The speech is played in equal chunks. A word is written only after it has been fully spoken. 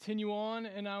Continue on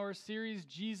in our series,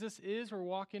 Jesus Is. We're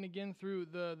walking again through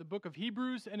the book of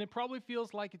Hebrews, and it probably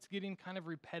feels like it's getting kind of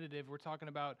repetitive. We're talking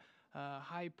about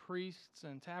high priests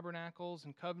and tabernacles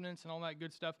and covenants and all that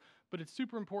good stuff, but it's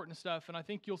super important stuff, and I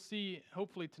think you'll see,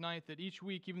 hopefully tonight, that each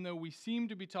week, even though we seem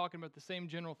to be talking about the same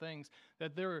general things,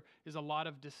 that there is a lot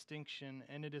of distinction,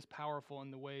 and it is powerful in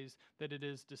the ways that it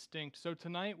is distinct. So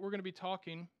tonight, we're going to be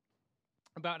talking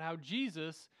about how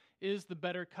Jesus is the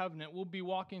better covenant. We'll be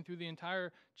walking through the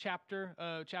entire chapter,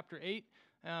 chapter 8.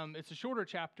 It's a shorter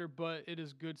chapter, but it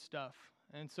is good stuff.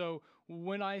 And so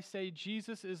when I say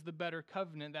Jesus is the better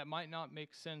covenant, that might not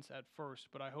make sense at first,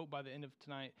 but I hope by the end of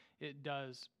tonight it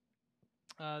does.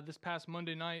 This past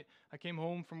Monday night, I came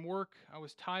home from work. I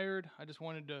was tired. I just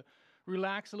wanted to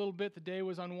relax a little bit. The day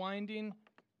was unwinding.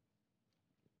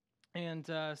 And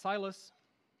Silas,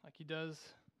 like he does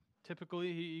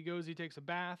typically, he goes, he takes a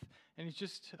bath, and he's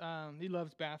just, he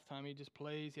loves bath time. He just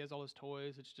plays. He has all his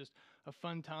toys. It's just a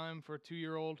fun time for a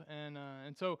 2-year-old. And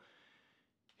so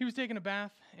he was taking a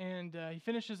bath, and he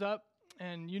finishes up.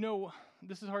 And you know,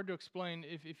 this is hard to explain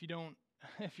if you don't,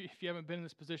 if you haven't been in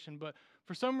this position. But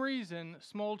for some reason,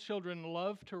 small children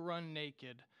love to run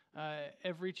naked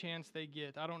every chance they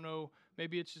get. I don't know.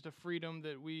 Maybe it's just a freedom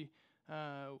that we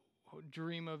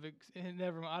dream of.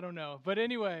 Never mind. I don't know. But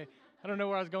anyway, I don't know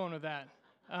where I was going with that.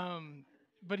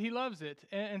 But he loves it.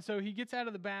 And so he gets out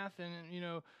of the bath, and, you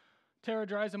know, Tara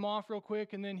dries him off real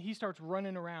quick, and then he starts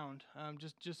running around,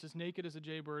 just as naked as a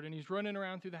jaybird. And he's running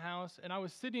around through the house. And I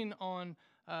was sitting on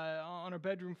our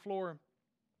bedroom floor,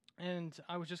 and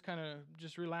I was just kind of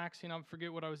just relaxing. I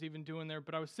forget what I was even doing there,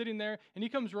 but I was sitting there, and he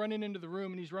comes running into the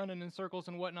room, and he's running in circles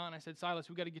and whatnot. And I said, Silas,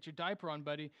 we got to get your diaper on,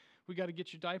 buddy. We got to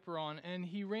get your diaper on. And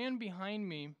he ran behind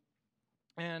me.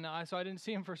 And so I didn't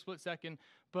see him for a split second,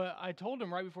 but I told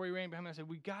him right before he ran behind me, I said,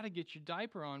 we got to get your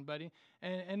diaper on, buddy.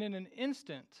 And in an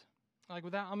instant, like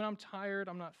without, I'm tired,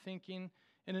 I'm not thinking.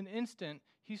 In an instant,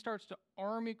 he starts to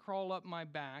army crawl up my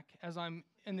back as I'm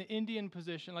in the Indian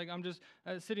position, like I'm just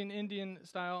sitting Indian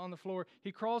style on the floor.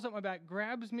 He crawls up my back,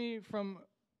 grabs me from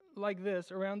like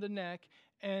this around the neck,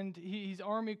 and he's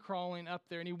army crawling up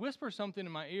there, and he whispers something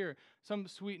in my ear, some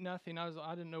sweet nothing. I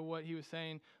didn't know what he was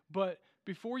saying, but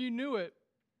before you knew it,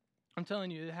 I'm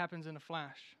telling you, it happens in a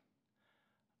flash.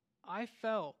 I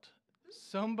felt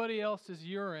somebody else's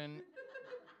urine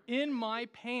in my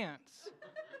pants.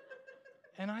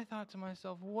 And I thought to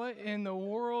myself, what in the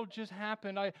world just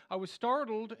happened? I was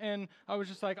startled, and I was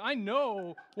just like, I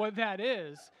know what that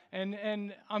is.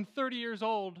 And I'm 30 years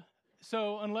old,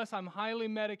 so unless I'm highly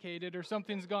medicated or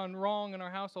something's gone wrong in our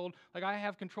household, like I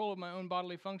have control of my own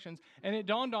bodily functions. And it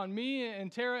dawned on me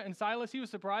and Tara and Silas. He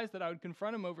was surprised that I would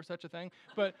confront him over such a thing.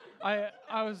 But I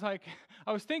was like,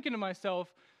 I was thinking to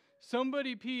myself,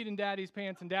 somebody peed in Daddy's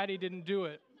pants and Daddy didn't do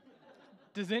it.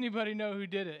 Does anybody know who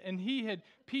did it? And he had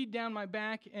peed down my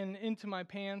back and into my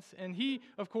pants. And he,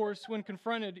 of course, when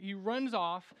confronted, he runs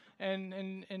off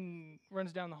and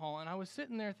runs down the hall. And I was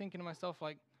sitting there thinking to myself,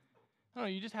 like, I don't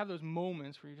know, you just have those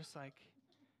moments where you're just like,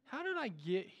 how did I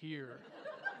get here?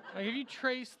 Like, if you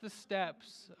trace the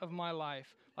steps of my life,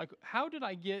 like, how did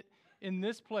I get in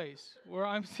this place where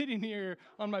I'm sitting here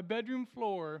on my bedroom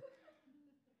floor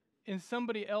in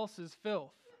somebody else's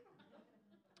filth?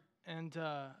 And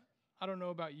I don't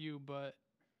know about you, but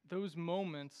those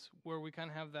moments where we kind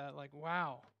of have that, like,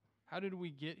 wow, how did we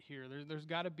get here? There's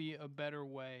got to be a better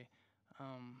way.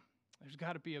 There's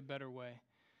got to be a better way.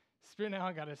 Now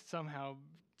I got to somehow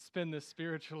spin this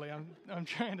spiritually. I'm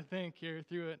trying to think here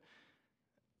through it.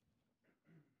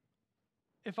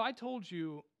 If I told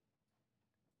you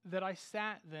that I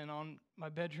sat then on my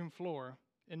bedroom floor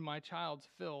in my child's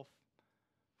filth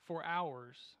for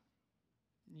hours,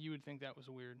 you would think that was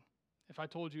weird. If I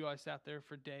told you I sat there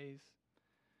for days,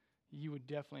 you would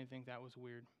definitely think that was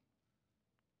weird.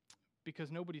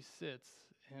 Because nobody sits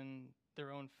in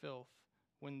their own filth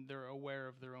when they're aware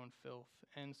of their own filth.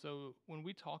 And so when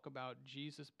we talk about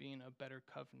Jesus being a better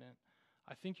covenant,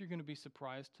 I think you're going to be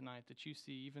surprised tonight that you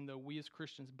see, even though we as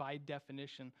Christians, by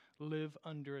definition, live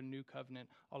under a new covenant,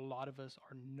 a lot of us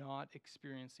are not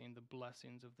experiencing the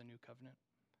blessings of the new covenant.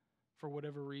 For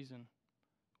whatever reason,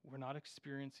 we're not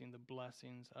experiencing the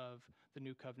blessings of the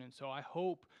new covenant. So I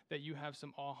hope that you have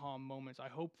some aha moments. I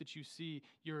hope that you see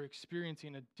you're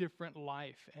experiencing a different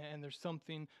life and there's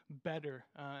something better.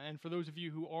 And for those of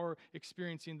you who are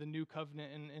experiencing the new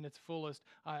covenant in its fullest,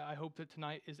 I hope that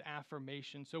tonight is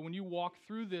affirmation. So when you walk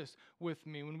through this with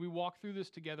me, when we walk through this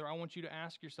together, I want you to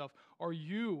ask yourself, are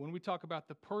you, when we talk about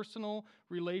the personal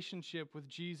relationship with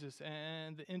Jesus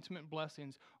and the intimate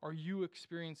blessings, are you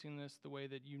experiencing this the way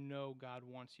that you know God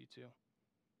wants you to?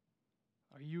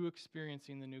 Are you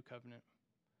experiencing the new covenant?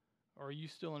 Or are you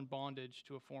still in bondage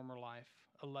to a former life,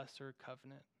 a lesser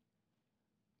covenant?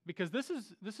 Because this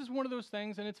is one of those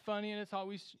things, and it's funny, and it's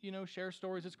always, share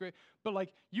stories, it's great. But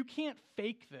like, you can't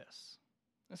fake this.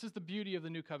 This is the beauty of the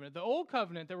new covenant. The old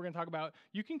covenant that we're going to talk about,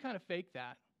 you can kind of fake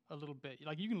that a little bit.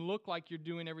 Like, you can look like you're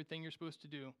doing everything you're supposed to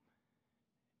do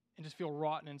and just feel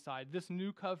rotten inside. This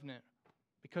new covenant,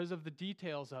 because of the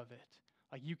details of it,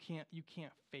 like, you can't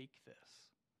fake this.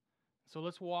 So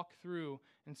let's walk through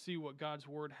and see what God's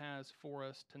word has for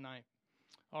us tonight.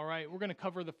 All right, we're going to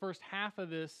cover the first half of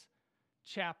this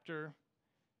chapter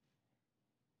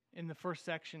in the first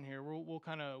section here.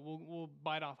 We'll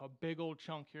bite off a big old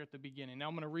chunk here at the beginning. Now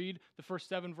I'm going to read the first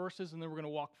 7 verses, and then we're going to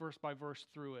walk verse by verse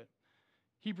through it.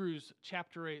 Hebrews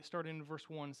chapter 8, starting in verse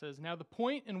 1, says, "Now the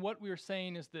point in what we are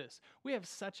saying is this: we have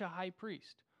such a high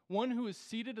priest, one who is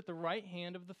seated at the right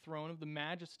hand of the throne of the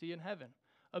majesty in heaven,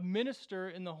 a minister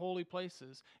in the holy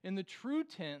places, in the true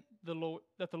tent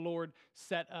that the Lord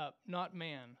set up, not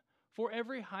man. For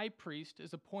every high priest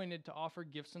is appointed to offer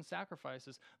gifts and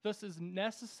sacrifices. Thus it is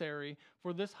necessary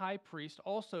for this high priest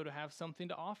also to have something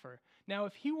to offer. Now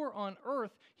if he were on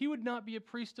earth, he would not be a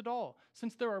priest at all,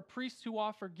 since there are priests who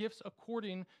offer gifts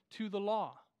according to the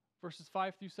law." Verses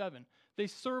 5 through 7. "They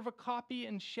serve a copy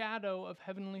and shadow of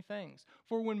heavenly things.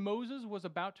 For when Moses was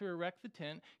about to erect the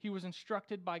tent, he was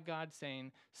instructed by God,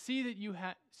 saying, See that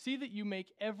you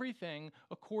make everything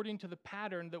according to the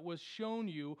pattern that was shown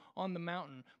you on the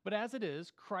mountain. But as it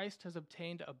is, Christ has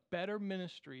obtained a better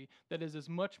ministry that is as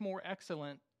much more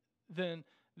excellent than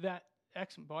that."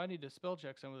 I need to spell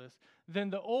check some of this.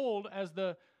 "Than the old, as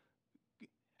the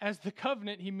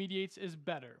covenant he mediates is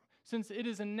better, since it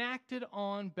is enacted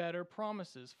on better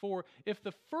promises. For if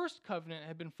the first covenant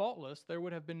had been faultless, there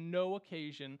would have been no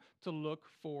occasion to look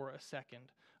for a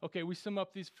second." Okay, we sum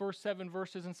up these first 7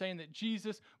 verses in saying that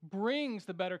Jesus brings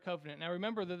the better covenant. Now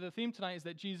remember that the theme tonight is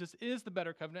that Jesus is the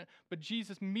better covenant, but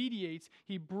Jesus mediates,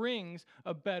 he brings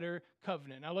a better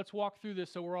covenant. Now let's walk through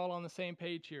this so we're all on the same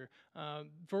page here.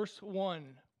 Verse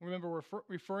 1. Remember, we're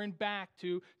referring back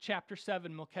to chapter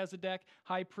 7, Melchizedek,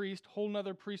 high priest, whole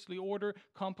nother priestly order,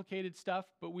 complicated stuff,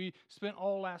 but we spent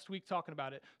all last week talking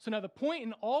about it. So now the point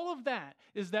in all of that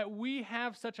is that we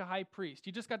have such a high priest.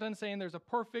 He just got done saying there's a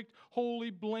perfect,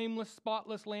 holy, blameless,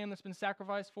 spotless lamb that's been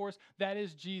sacrificed for us. That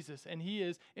is Jesus, and he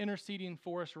is interceding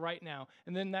for us right now.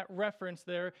 And then that reference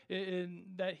there,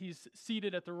 that he's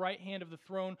seated at the right hand of the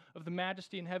throne of the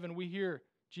majesty in heaven, we hear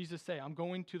Jesus say, "I'm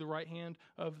going to the right hand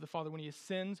of the Father." When he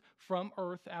ascends from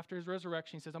earth after his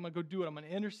resurrection, he says, "I'm going to go do it. I'm going to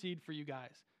intercede for you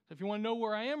guys." So if you want to know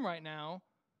where I am right now,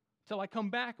 till I come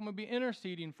back, I'm going to be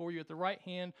interceding for you at the right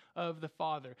hand of the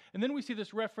Father. And then we see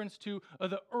this reference to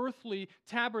the earthly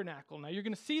tabernacle. Now you're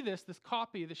going to see this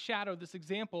copy, the shadow, this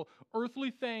example, earthly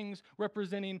things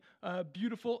representing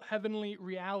beautiful heavenly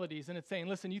realities. And it's saying,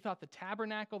 listen, you thought the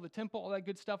tabernacle, the temple, all that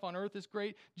good stuff on earth is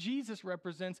great. Jesus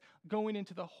represents going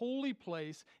into the holy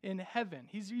place in heaven.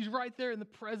 He's right there in the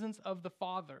presence of the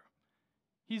Father.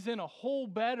 He's in a whole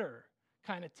better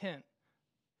kind of tent.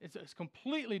 It's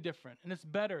completely different, and it's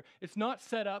better. It's not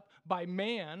set up by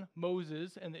man,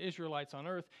 Moses, and the Israelites on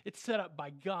earth. It's set up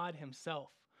by God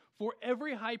himself. "For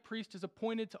every high priest is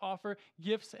appointed to offer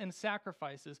gifts and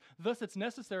sacrifices. Thus it's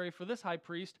necessary for this high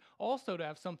priest also to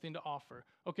have something to offer."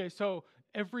 Okay, so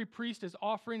every priest is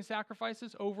offering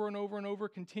sacrifices over and over and over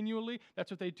continually.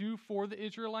 That's what they do for the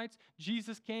Israelites.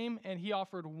 Jesus came and he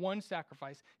offered one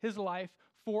sacrifice, his life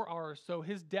for ours. So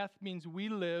his death means we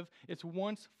live. It's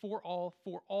once for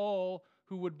all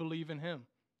who would believe in him.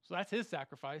 So that's his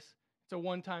sacrifice. It's a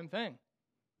one-time thing.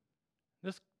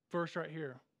 This verse right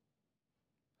here,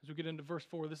 as we get into verse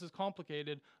 4, this is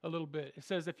complicated a little bit. It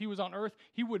says if he was on earth,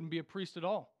 he wouldn't be a priest at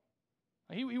all.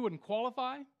 He wouldn't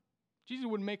qualify. Jesus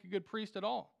wouldn't make a good priest at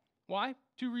all. Why?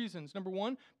 2 reasons. Number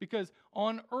 1, because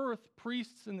on earth,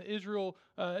 priests in the Israel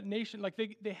nation, like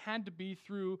they had to be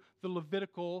through the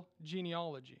Levitical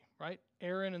genealogy, right?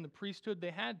 Aaron and the priesthood,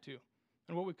 they had to.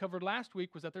 And what we covered last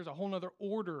week was that there's a whole other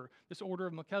order, this order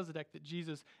of Melchizedek that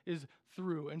Jesus is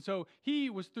through. And so he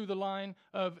was through the line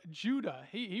of Judah.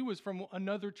 He was from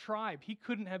another tribe. He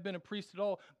couldn't have been a priest at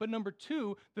all. But number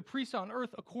 2, the priests on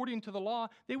earth, according to the law,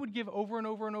 they would give over and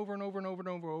over and over and over and over and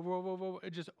over,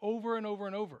 just over and over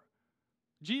and over.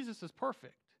 Jesus is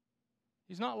perfect.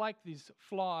 He's not like these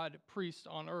flawed priests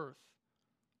on earth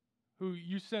who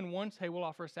you sin once, hey, we'll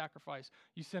offer a sacrifice.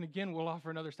 You sin again, we'll offer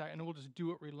another sacrifice, and we'll just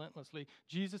do it relentlessly.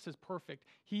 Jesus is perfect.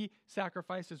 He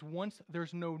sacrifices once.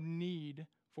 There's no need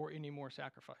for any more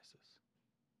sacrifices.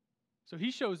 So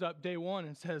he shows up day 1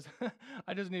 and says,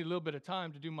 I just need a little bit of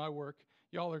time to do my work.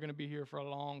 Y'all are going to be here for a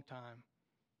long time.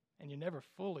 And you're never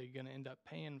fully going to end up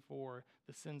paying for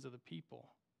the sins of the people.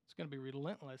 It's going to be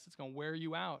relentless. It's going to wear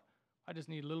you out. I just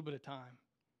need a little bit of time.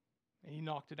 And he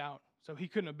knocked it out. So he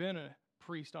couldn't have been a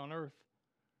priest on earth.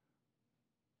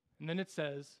 And then it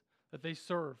says that they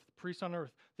serve, the priests on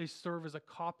earth, they serve as a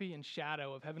copy and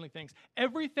shadow of heavenly things.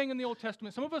 Everything in the Old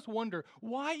Testament, some of us wonder,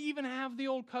 why even have the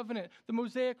Old Covenant, the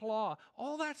Mosaic Law,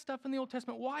 all that stuff in the Old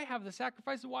Testament? Why have the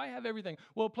sacrifices? Why have everything?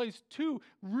 Well, it plays two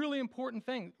really important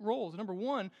roles. Number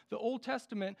one, the Old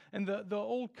Testament and the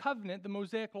Old Covenant, the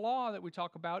Mosaic Law that we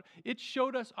talk about, it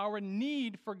showed us our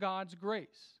need for God's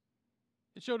grace.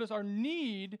 It showed us our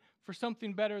need for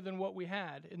something better than what we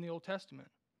had in the Old Testament.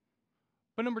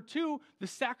 But number two, the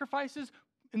sacrifices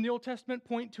in the Old Testament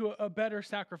point to a better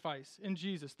sacrifice in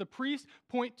Jesus. The priests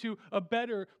point to a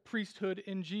better priesthood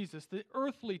in Jesus. The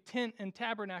earthly tent and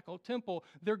tabernacle, temple,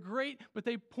 they're great, but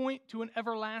they point to an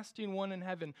everlasting one in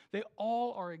heaven. They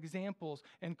all are examples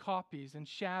and copies and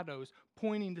shadows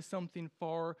pointing to something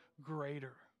far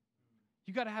greater.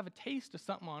 You got to have a taste of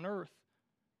something on earth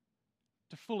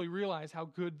to fully realize how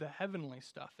good the heavenly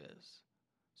stuff is.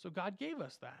 So God gave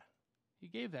us that. He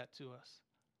gave that to us.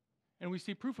 And we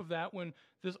see proof of that when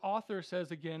this author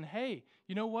says again, hey,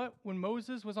 you know what? When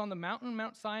Moses was on the mountain,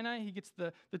 Mount Sinai, he gets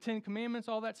the 10 Commandments,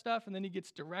 all that stuff, and then he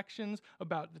gets directions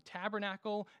about the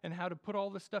tabernacle and how to put all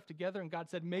this stuff together. And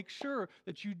God said, make sure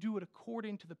that you do it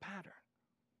according to the pattern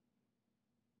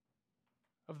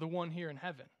of the one here in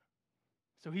heaven.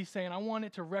 So he's saying, I want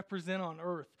it to represent on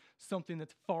earth something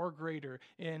that's far greater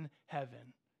in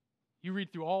heaven. You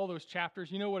read through all those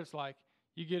chapters, you know what it's like.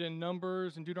 You get in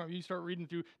Numbers and Deuteronomy, you start reading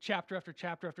through chapter after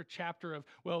chapter after chapter of,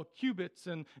 well, cubits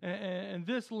and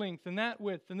this length and that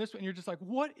width and this, and you're just like,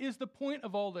 what is the point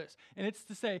of all this? And it's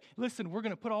to say, listen, we're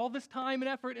going to put all this time and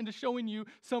effort into showing you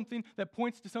something that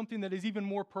points to something that is even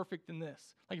more perfect than this.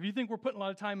 Like if you think we're putting a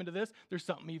lot of time into this, there's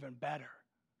something even better.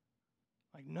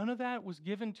 Like none of that was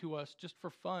given to us just for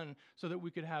fun so that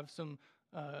we could have some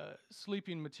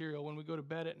sleeping material when we go to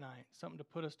bed at night, something to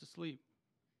put us to sleep.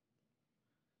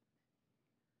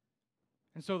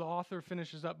 And so the author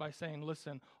finishes up by saying,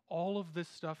 listen, all of this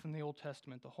stuff in the Old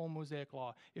Testament, the whole Mosaic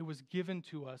Law, it was given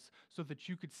to us so that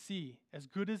you could see, as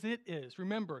good as it is.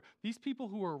 Remember, these people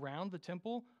who were around the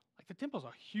temple, like the temple's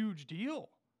a huge deal.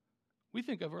 We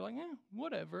think of it like,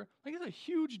 whatever. Like it's a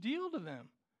huge deal to them.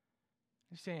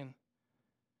 He's saying,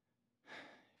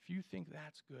 if you think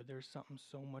that's good, there's something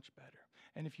so much better.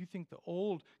 And if you think the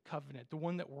Old Covenant, the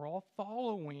one that we're all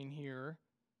following here,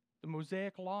 the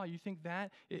Mosaic Law, you think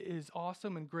that is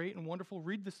awesome and great and wonderful?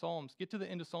 Read the Psalms. Get to the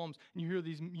end of Psalms, and you hear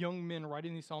these young men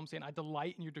writing these Psalms saying, I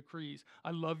delight in your decrees. I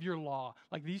love your law.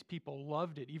 Like these people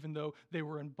loved it, even though they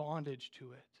were in bondage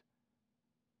to it.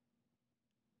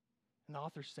 And the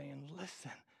author's saying,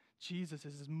 listen, Jesus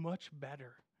is much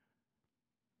better.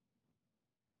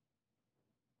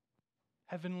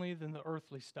 Heavenly than the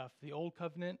earthly stuff. The Old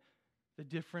Covenant, the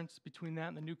difference between that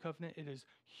and the New Covenant, it is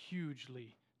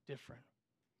hugely different.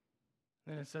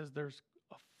 Then it says there's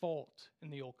a fault in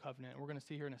the Old Covenant. And we're going to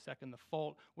see here in a second, the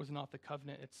fault was not the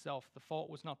covenant itself. The fault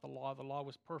was not the law. The law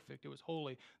was perfect. It was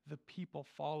holy. The people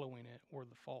following it were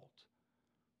the fault.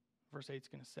 Verse 8 is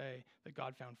going to say that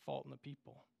God found fault in the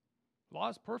people. Law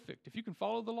is perfect. If you can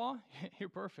follow the law, you're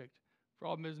perfect.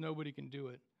 Problem is nobody can do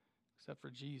it except for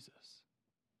Jesus.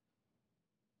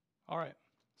 All right,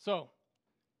 so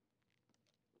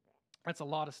that's a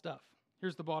lot of stuff.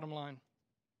 Here's the bottom line.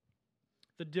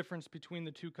 The difference between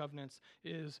the two covenants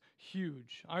is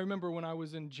huge. I remember when I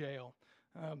was in jail.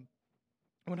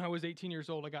 When I was 18 years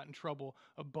old, I got in trouble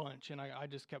a bunch, and I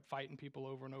just kept fighting people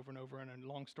over and over and over. And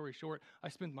long story short, I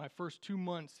spent my first 2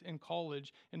 months in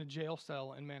college in a jail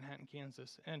cell in Manhattan,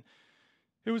 Kansas. And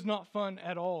it was not fun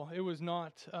at all. It was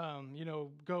not,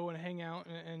 go and hang out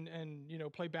and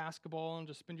play basketball and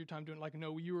just spend your time doing it. Like,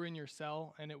 no, you were in your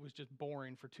cell, and it was just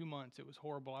boring for 2 months. It was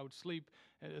horrible. I would sleep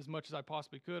as much as I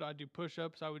possibly could. I'd do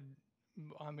push-ups. I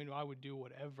would do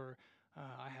whatever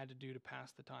I had to do to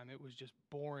pass the time. It was just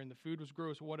boring. The food was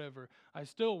gross, whatever. I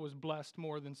still was blessed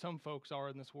more than some folks are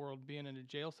in this world being in a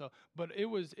jail cell, but it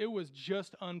was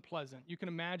just unpleasant. You can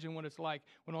imagine what it's like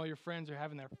when all your friends are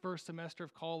having their first semester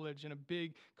of college in a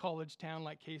big college town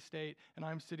like K-State, and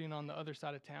I'm sitting on the other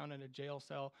side of town in a jail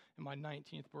cell in my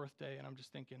 19th birthday, and I'm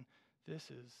just thinking,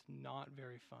 this is not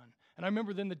very fun. And I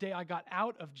remember then the day I got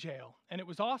out of jail, and it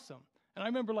was awesome. And I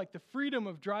remember like the freedom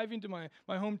of driving to my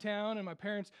hometown, and my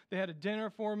parents, they had a dinner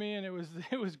for me, and it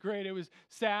was great. It was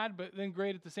sad, but then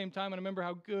great at the same time. And I remember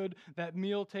how good that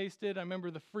meal tasted. I remember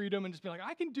the freedom and just being like,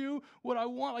 I can do what I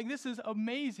want. Like, this is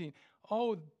amazing.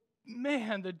 Oh,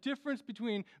 man, the difference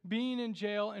between being in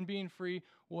jail and being free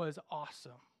was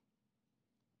awesome.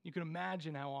 You can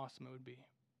imagine how awesome it would be.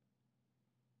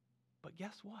 But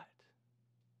guess what?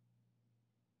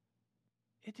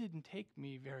 it didn't take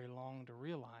me very long to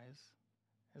realize,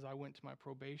 as I went to my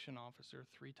probation officer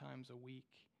 3 times a week,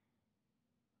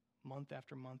 month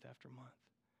after month after month,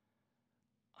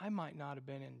 I might not have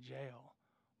been in jail,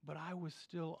 but I was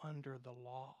still under the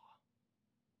law.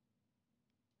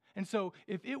 And so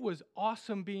if it was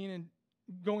awesome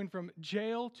going from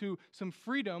jail to some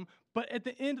freedom, but at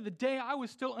the end of the day, I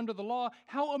was still under the law,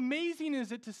 how amazing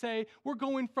is it to say we're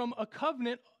going from a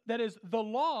covenant that is the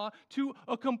law to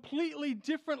a completely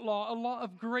different law, a law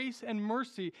of grace and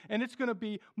mercy, and it's going to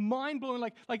be mind-blowing.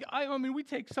 I mean, we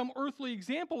take some earthly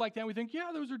example like that, and we think,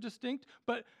 yeah, those are distinct,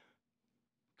 but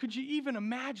could you even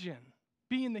imagine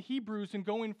being the Hebrews and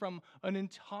going from an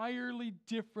entirely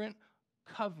different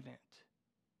covenant?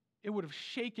 It would have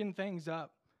shaken things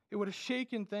up. It would have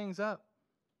shaken things up.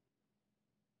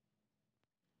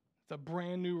 It's a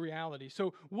brand new reality.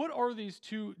 So what are these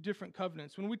 2 different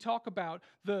covenants? When we talk about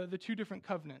the 2 different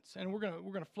covenants, and we're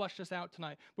gonna flesh this out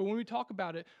tonight, but when we talk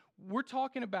about it, we're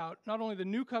talking about not only the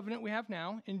new covenant we have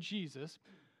now in Jesus,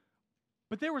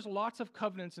 but there was lots of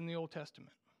covenants in the Old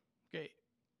Testament. Okay,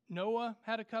 Noah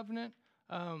had a covenant.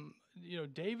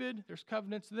 David, there's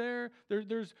covenants there.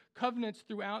 There's covenants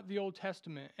throughout the Old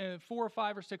Testament, and 4 or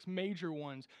 5 or 6 major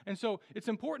ones. And so it's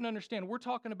important to understand, we're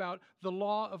talking about the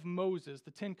law of Moses,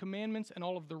 the 10 Commandments, and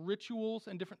all of the rituals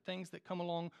and different things that come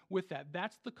along with that.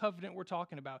 That's the covenant we're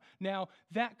talking about. Now,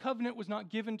 that covenant was not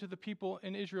given to the people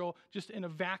in Israel just in a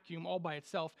vacuum all by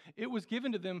itself. It was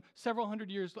given to them several hundred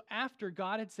years after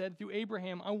God had said through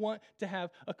Abraham, I want to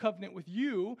have a covenant with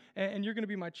you, and you're going to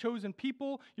be my chosen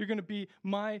people. You're going to be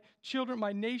my children,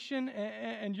 my nation,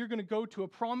 and you're going to go to a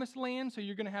promised land, so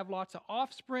you're going to have lots of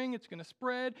offspring. It's going to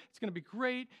spread. It's going to be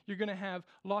great. You're going to have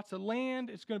lots of land.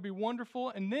 It's going to be wonderful.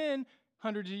 And then,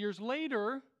 hundreds of years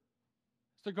later,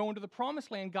 as they're going to the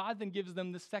promised land, God then gives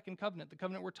them the second covenant, the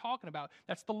covenant we're talking about.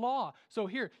 That's the law. So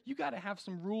here, you got to have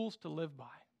some rules to live by.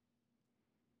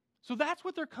 So that's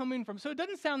what they're coming from. So it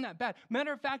doesn't sound that bad.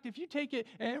 Matter of fact, if you take it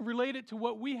and relate it to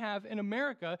what we have in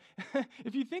America,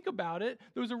 if you think about it,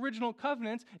 those original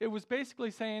covenants, it was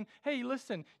basically saying, hey,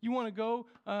 listen, you want to go,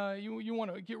 you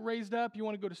want to get raised up, you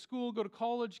want to go to school, go to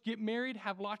college, get married,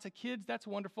 have lots of kids. That's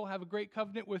wonderful. Have a great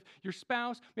covenant with your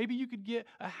spouse. Maybe you could get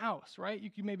a house, right? You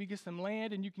could maybe get some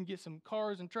land, and you can get some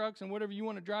cars and trucks and whatever you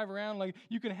want to drive around. Like,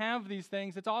 you can have these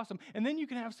things. It's awesome. And then you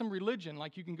can have some religion.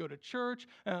 Like, you can go to church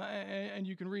and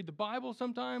you can read the Bible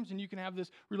sometimes, and you can have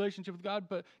this relationship with God,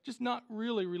 but just not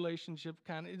really relationship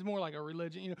kind of. It's more like a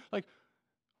religion, like,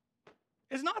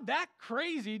 it's not that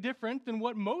crazy different than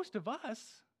what most of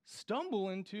us stumble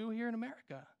into here in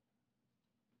America.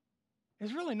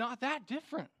 It's really not that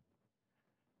different.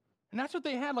 And that's what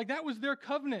they had. Like, that was their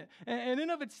covenant. And in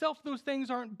of itself, those things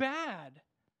aren't bad.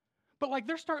 But like,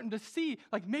 they're starting to see,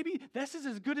 like, maybe this is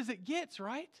as good as it gets,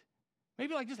 right?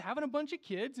 Maybe like just having a bunch of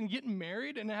kids and getting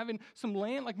married and having some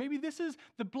land. Like, maybe this is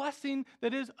the blessing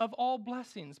that is of all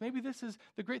blessings. Maybe this is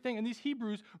the great thing. And these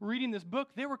Hebrews reading this book,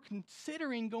 they were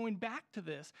considering going back to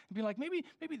this and being like, maybe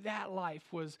that life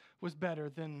was better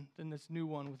than this new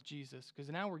one with Jesus. Because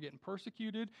now we're getting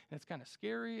persecuted, and it's kind of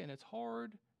scary, and it's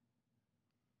hard.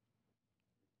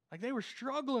 Like, they were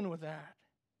struggling with that.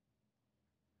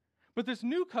 But this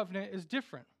new covenant is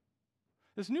different.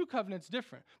 This new covenant's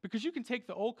different, because you can take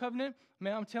the old covenant.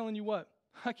 Man, I'm telling you what,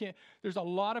 there's a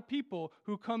lot of people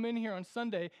who come in here on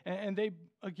Sunday and they,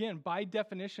 again, by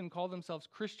definition, call themselves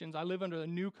Christians. I live under the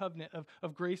new covenant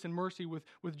of grace and mercy with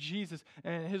Jesus.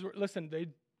 And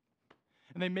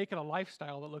they make it a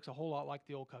lifestyle that looks a whole lot like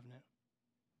the old covenant.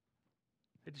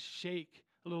 They just shake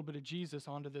a little bit of Jesus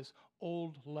onto this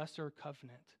old, lesser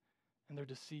covenant. And they're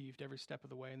deceived every step of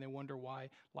the way, and they wonder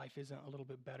why life isn't a little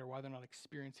bit better, why they're not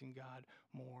experiencing God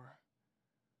more.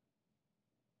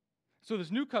 So this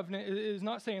new covenant is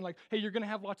not saying like, hey, you're going to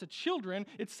have lots of children.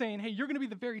 It's saying, hey, you're going to be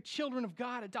the very children of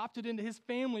God, adopted into his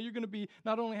family. You're going to be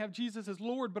not only have Jesus as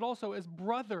Lord, but also as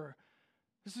brother.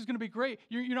 This is going to be great.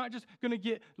 You're not just going to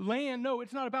get land. No,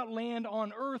 it's not about land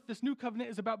on earth. This new covenant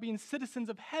is about being citizens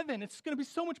of heaven. It's going to be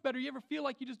so much better. You ever feel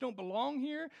like you just don't belong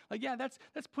here? Like, yeah, that's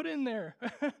put in there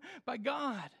by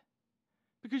God,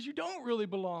 because you don't really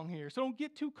belong here. So don't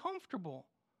get too comfortable.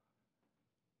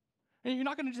 And you're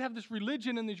not going to just have this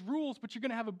religion and these rules, but you're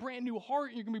going to have a brand new heart.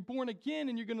 And you're going to be born again,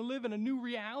 and you're going to live in a new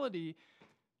reality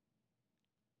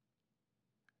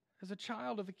as a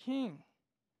child of the King.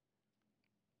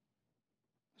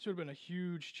 This would have been a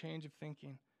huge change of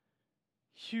thinking.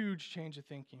 Huge change of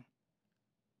thinking.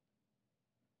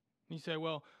 And you say,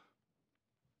 well,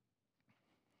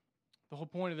 the whole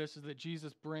point of this is that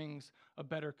Jesus brings a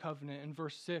better covenant. In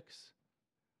verse 6,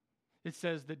 It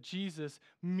says that Jesus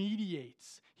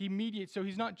mediates. He mediates. So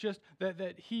he's not just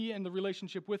that he and the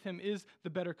relationship with him is the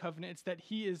better covenant. It's that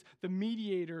he is the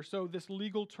mediator. So this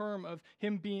legal term of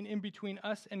him being in between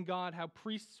us and God, how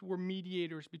priests were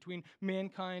mediators between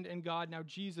mankind and God. Now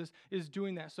Jesus is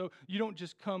doing that. So you don't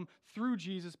just come through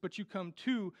Jesus, but you come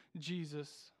to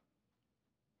Jesus.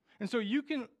 And so you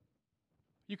can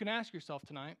ask yourself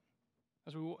tonight,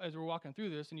 as we're walking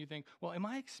through this, and you think, well, am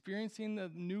I experiencing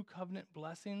the new covenant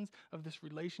blessings of this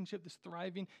relationship, this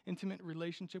thriving, intimate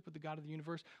relationship with the God of the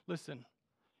universe? Listen,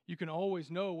 you can always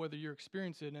know whether you're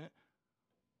experiencing it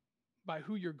by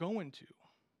who you're going to.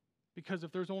 Because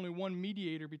if there's only one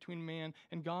mediator between man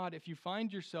and God, if you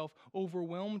find yourself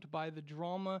overwhelmed by the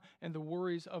drama and the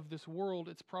worries of this world,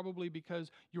 it's probably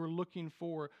because you're looking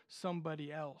for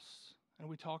somebody else. And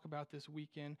we talk about this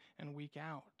week in and week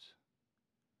out.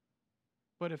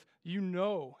 But if you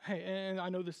know, hey, and I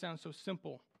know this sounds so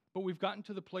simple, but we've gotten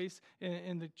to the place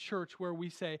in the church where we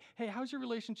say, hey, how's your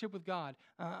relationship with God?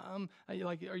 Are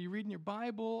you reading your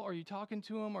Bible? Are you talking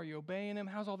to him? Are you obeying him?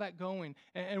 How's all that going?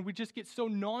 And we just get so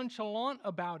nonchalant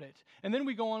about it. And then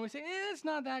we go on and we say, it's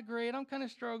not that great. I'm kind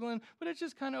of struggling, but it's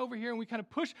just kind of over here. And we kind of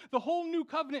push the whole new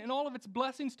covenant and all of its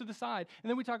blessings to the side. And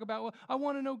then we talk about, well, I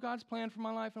want to know God's plan for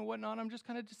my life and whatnot. I'm just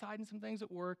kind of deciding some things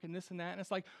at work and this and that. And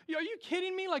it's like, are you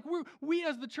kidding me? Like we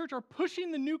as the church are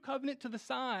pushing the new covenant to the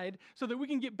side so that we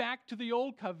can get back to the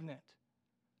old covenant.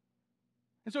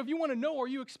 And so if you want to know, are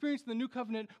you experiencing the new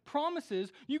covenant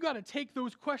promises, you got to take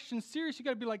those questions serious. You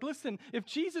got to be like, listen, if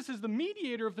Jesus is the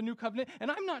mediator of the new covenant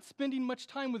and I'm not spending much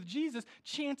time with Jesus,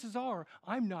 chances are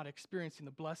I'm not experiencing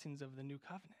the blessings of the new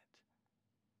covenant.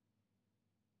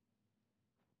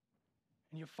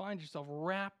 And you find yourself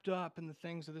wrapped up in the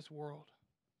things of this world.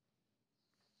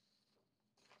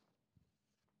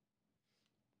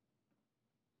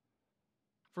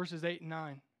 Verses 8 and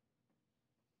 9.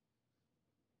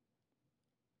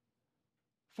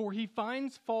 For he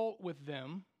finds fault with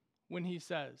them when he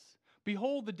says,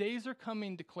 behold, the days are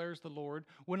coming, declares the Lord,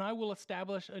 when I will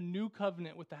establish a new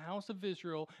covenant with the house of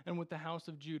Israel and with the house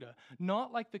of Judah,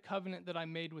 not like the covenant that I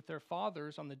made with their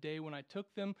fathers on the day when I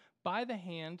took them by the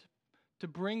hand to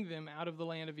bring them out of the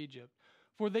land of Egypt.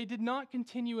 For they did not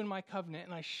continue in my covenant,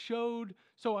 and I showed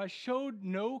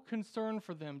no concern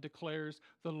for them, declares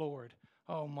the Lord.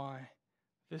 Oh my.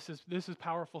 This is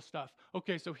powerful stuff.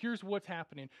 Okay, so here's what's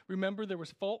happening. Remember, there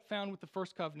was fault found with the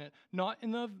first covenant, not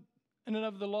in and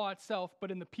of the law itself,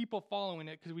 but in the people following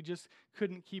it, because we just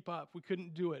couldn't keep up. We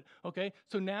couldn't do it. Okay,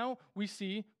 so now we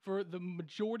see for the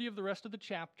majority of the rest of the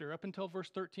chapter, up until verse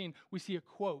 13, we see a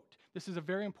quote. This is a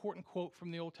very important quote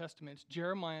from the Old Testament. It's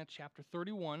Jeremiah chapter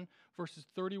 31, verses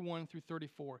 31 through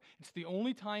 34. It's the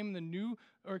only time in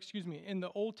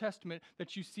the Old Testament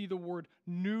that you see the word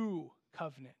new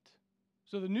covenant.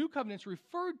 So the new covenant's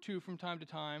referred to from time to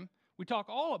time. We talk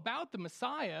all about the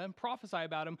Messiah and prophesy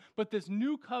about him, but this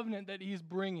new covenant that he's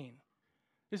bringing,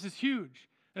 this is huge.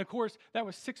 And of course, that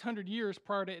was 600 years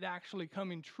prior to it actually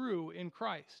coming true in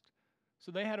Christ.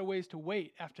 So they had a ways to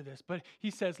wait after this. But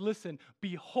he says, listen,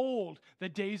 behold, the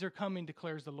days are coming,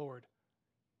 declares the Lord.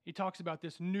 He talks about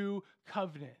this new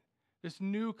covenant, this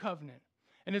new covenant.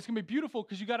 And it's going to be beautiful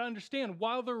because you got to understand,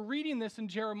 while they're reading this in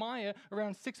Jeremiah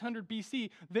around 600 BC,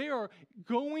 they are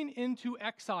going into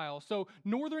exile. So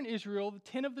northern Israel, the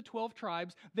 10 of the 12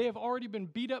 tribes, they have already been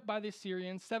beat up by the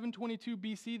Assyrians. 722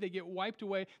 BC, they get wiped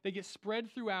away. They get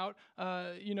spread throughout,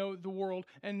 the world.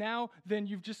 And now then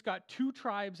you've just got 2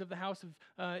 tribes of the house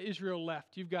of Israel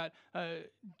left. You've got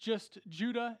just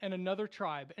Judah and another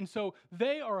tribe. And so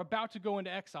they are about to go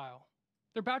into exile.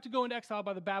 They're about to go into exile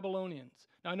by the Babylonians.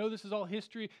 Now, I know this is all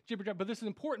history, but this is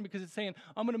important because it's saying,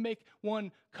 I'm going to make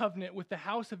one covenant with the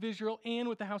house of Israel and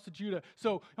with the house of Judah.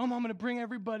 So I'm going to bring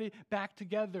everybody back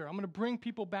together. I'm going to bring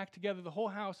people back together. The whole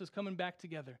house is coming back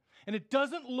together. And it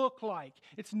doesn't look like,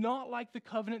 it's not like the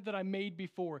covenant that I made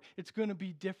before. It's going to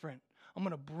be different. I'm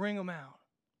going to bring them out.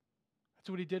 That's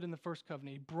what he did in the first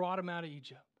covenant. He brought them out of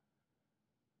Egypt.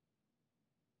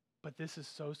 But this is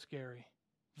so scary.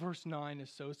 Verse 9 is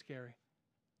so scary.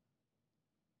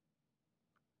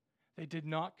 They did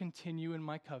not continue in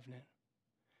my covenant,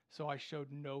 so I showed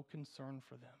no concern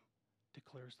for them,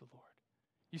 declares the Lord.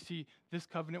 You see, this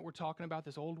covenant we're talking about,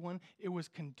 this old one, it was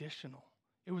conditional.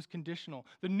 It was conditional.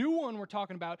 The new one we're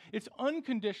talking about, it's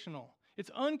unconditional.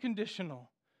 It's unconditional.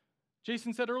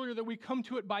 Jason said earlier that we come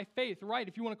to it by faith, right?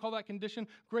 If you want to call that condition,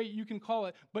 great, you can call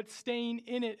it. But staying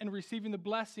in it and receiving the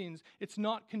blessings, it's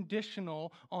not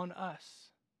conditional on us.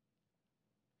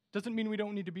 Doesn't mean we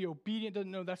don't need to be obedient.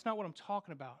 No, that's not what I'm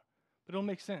talking about. But it'll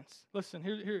make sense. Listen,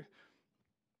 here.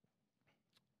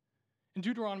 In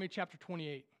Deuteronomy chapter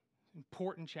 28,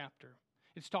 important chapter,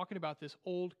 It's talking about this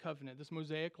old covenant, this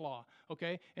Mosaic law,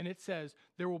 okay? And it says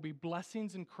there will be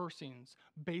blessings and cursings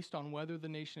based on whether the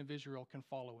nation of Israel can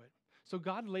follow it. So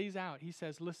God lays out, he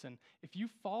says, listen, if you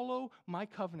follow my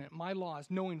covenant, my laws,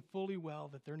 knowing fully well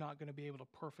that they're not going to be able to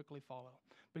perfectly follow.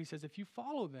 But he says, if you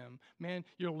follow them, man,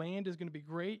 your land is going to be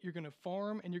great. You're going to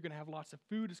farm and you're going to have lots of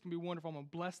food. It's going to be wonderful. I'm going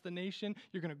to bless the nation.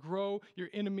 You're going to grow. Your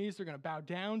enemies are going to bow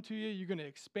down to you. You're going to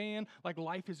expand. Like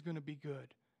life is going to be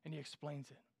good. And he explains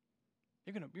it.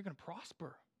 You're going to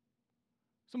prosper.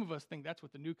 Some of us think that's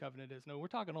what the new covenant is. No, we're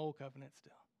talking old covenant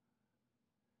still.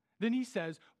 Then he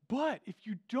says, but if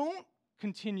you don't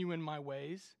continue in my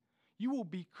ways, you will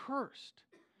be cursed.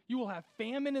 You will have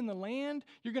famine in the land.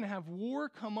 You're going to have war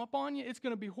come up on you. It's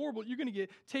going to be horrible. You're going to get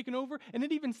taken over. And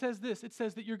it even says this. It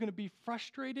says that you're going to be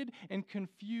frustrated and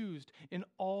confused in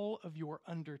all of your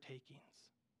undertakings.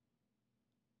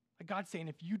 Like God's saying,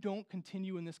 if you don't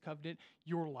continue in this covenant,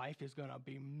 your life is going to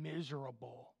be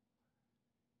miserable.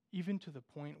 Even to the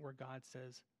point where God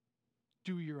says,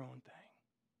 do your own thing.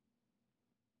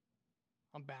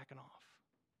 I'm backing off.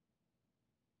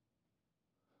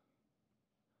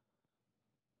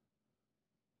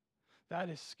 That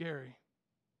is scary.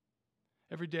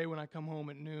 Every day when I come home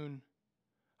at noon,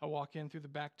 I walk in through the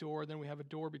back door. Then we have a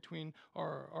door between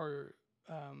our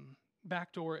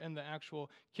back door and the actual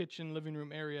kitchen, living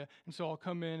room area. And so I'll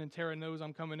come in, and Tara knows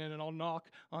I'm coming in, and I'll knock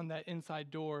on that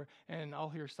inside door, and I'll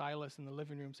hear Silas in the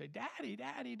living room say, Daddy,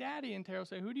 Daddy, Daddy. And Tara will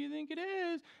say, who do you think it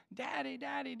is? Daddy,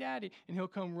 Daddy, Daddy. And he'll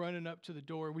come running up to the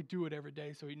door. We do it every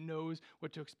day, so he knows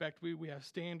what to expect. We have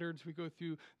standards. We go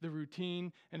through the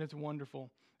routine, and it's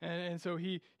wonderful. And so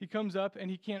he comes up, and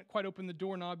he can't quite open the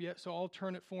doorknob yet, so I'll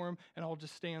turn it for him, and I'll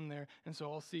just stand there. And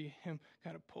so I'll see him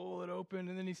kind of pull it open,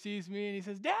 and then he sees me, and he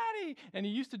says, Daddy! And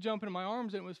he used to jump into my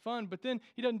arms, and it was fun, but then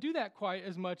he doesn't do that quite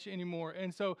as much anymore.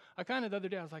 And so I kind of, the other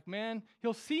day, I was like, man,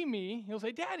 he'll see me. He'll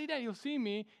say, Daddy, Daddy, he'll see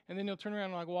me, and then he'll turn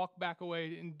around and like walk back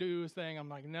away and do his thing. I'm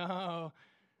like, no,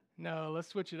 let's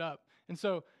switch it up. And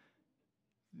so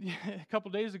a couple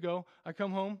days ago, I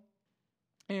come home,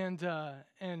 and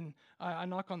I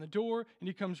knock on the door, and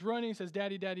he comes running. He says,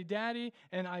 Daddy, Daddy, Daddy.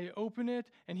 And I open it,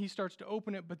 and he starts to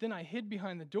open it, but then I hid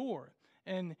behind the door.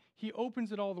 And he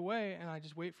opens it all the way, and I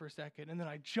just wait for a second, and then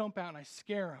I jump out, and I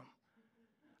scare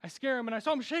him. And I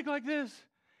saw him shake like this.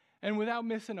 And without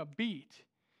missing a beat,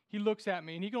 he looks at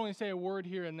me, and he can only say a word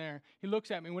here and there. He looks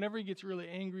at me. Whenever he gets really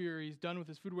angry or he's done with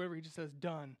his food or whatever, he just says,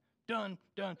 done. Done,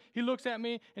 done. He looks at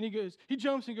me and he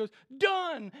jumps and he goes,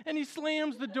 done! And he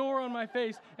slams the door on my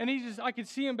face. And I could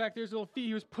see him back there, his little feet.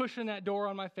 He was pushing that door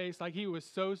on my face like he was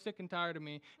so sick and tired of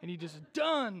me. And he just,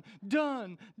 done,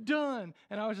 done, done.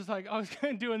 And I was just like, I was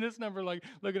kind of doing this number, like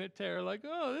looking at Tara, like,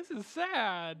 oh, this is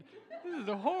sad. This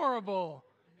is horrible.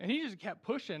 And he just kept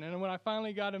pushing. And when I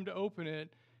finally got him to open it,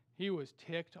 he was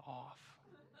ticked off.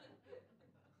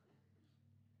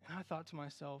 And I thought to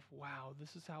myself, wow,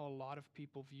 this is how a lot of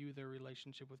people view their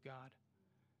relationship with God.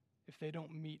 If they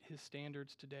don't meet his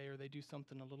standards today, or they do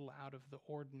something a little out of the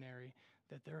ordinary,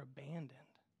 that they're abandoned.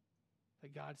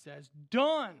 That God says,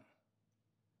 done!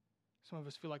 Some of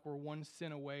us feel like we're one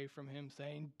sin away from him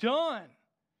saying, done!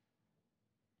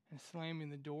 And slamming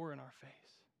the door in our face.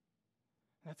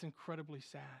 That's incredibly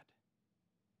sad.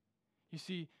 You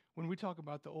see, when we talk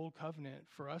about the old covenant,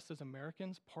 for us as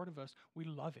Americans, part of us, we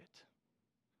love it.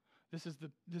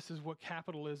 This is what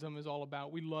capitalism is all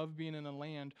about. We love being in a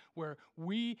land where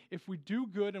we, if we do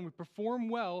good and we perform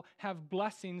well, have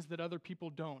blessings that other people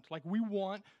don't. Like we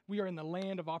are in the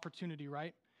land of opportunity,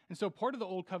 right? And so part of the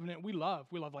old covenant we love.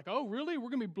 We love like, oh, really? We're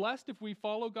going to be blessed if we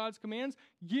follow God's commands?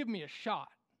 Give me a shot.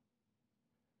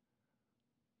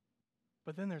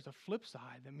 But then there's a flip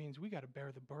side that means we got to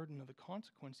bear the burden of the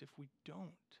consequence if we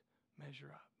don't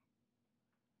measure up.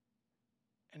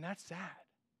 And that's sad.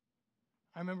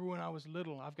 I remember when I was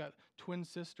little, I've got twin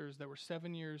sisters that were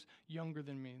 7 years younger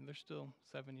than me. They're still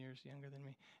 7 years younger than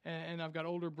me. And I've got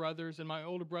older brothers, and my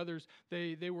older brothers,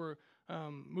 they were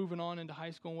moving on into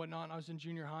high school and whatnot, and I was in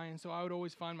junior high, and so I would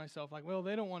always find myself like, well,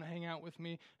 they don't want to hang out with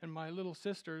me. And my little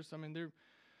sisters, I mean, they're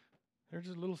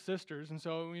just little sisters. And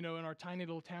so, in our tiny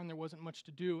little town, there wasn't much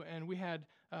to do. And we had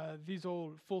these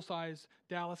old full-size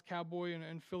Dallas Cowboy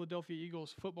and Philadelphia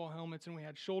Eagles football helmets, and we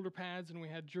had shoulder pads, and we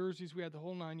had jerseys. We had the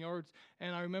whole 9 yards.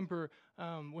 And I remember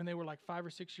when they were like 5 or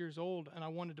 6 years old, and I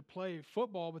wanted to play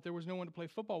football, but there was no one to play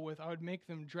football with, I would make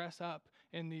them dress up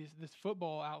in this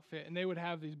football outfit. And they would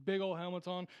have these big old helmets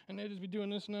on, and they'd just be doing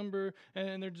this number,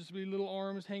 and there'd just be little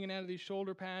arms hanging out of these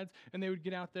shoulder pads. And they would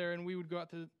get out there, and we would go out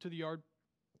to the yard.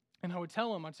 And I would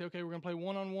tell them, I'd say, okay, we're going to play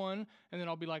one-on-one, and then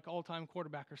I'll be like all-time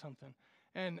quarterback or something.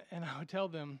 And I would tell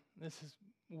them, this is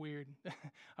weird.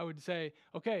 I would say,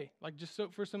 okay, like just so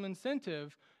for some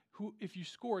incentive, if you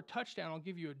score a touchdown, I'll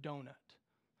give you a donut.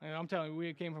 And I'm telling you,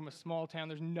 we came from a small town.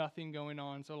 There's nothing going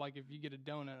on. So like if you get a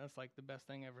donut, that's like the best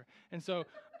thing ever. And so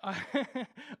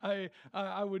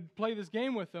I would play this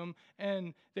game with them,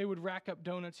 and they would rack up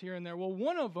donuts here and there. Well,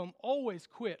 one of them always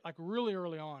quit like really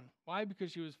early on. Why?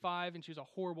 Because she was 5 and she was a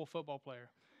horrible football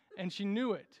player. And she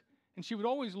knew it. And she would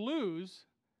always lose.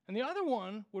 And the other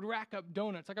one would rack up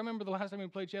donuts. Like I remember the last time we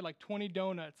played, she had like 20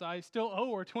 donuts. I still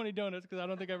owe her 20 donuts because I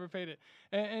don't think I ever paid it.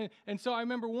 And so I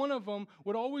remember one of them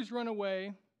would always run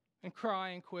away and cry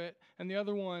and quit, and the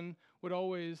other one would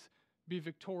always be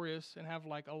victorious and have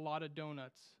like a lot of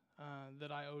donuts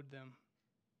that I owed them.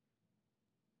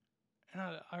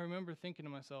 And I remember thinking to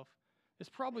myself, this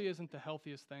probably isn't the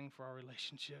healthiest thing for our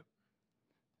relationship.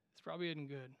 This probably isn't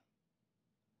good.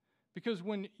 Because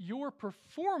when your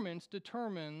performance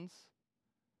determines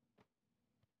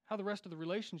how the rest of the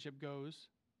relationship goes,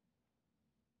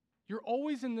 you're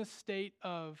always in this state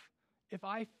of, if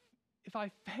I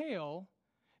fail,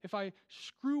 if I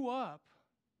screw up,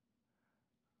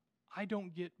 I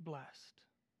don't get blessed.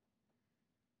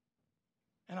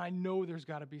 And I know there's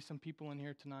got to be some people in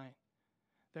here tonight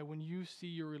that when you see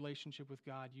your relationship with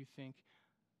God, you think,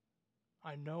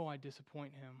 I know I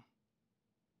disappoint him,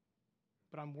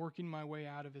 but I'm working my way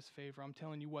out of his favor. I'm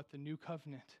telling you what, the new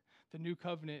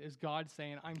covenant is God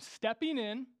saying, I'm stepping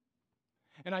in.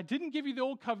 And I didn't give you the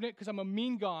old covenant because I'm a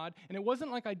mean God, and it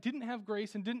wasn't like I didn't have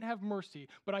grace and didn't have mercy,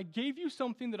 but I gave you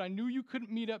something that I knew you couldn't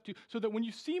meet up to, so that when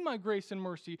you see my grace and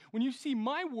mercy, when you see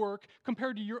my work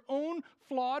compared to your own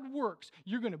flawed works,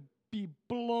 you're going to be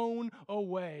blown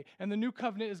away. And the new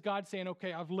covenant is God saying,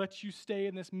 okay, I've let you stay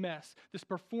in this mess, this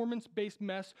performance-based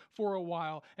mess for a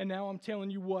while, and now I'm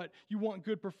telling you what, you want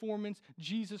good performance?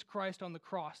 Jesus Christ on the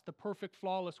cross, the perfect,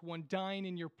 flawless one, dying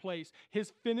in your place.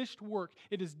 His finished work,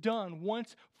 it is done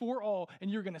once for all, and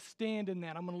you're going to stand in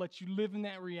that. I'm going to let you live in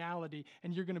that reality,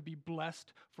 and you're going to be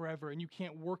blessed forever, and you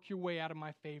can't work your way out of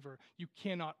my favor. You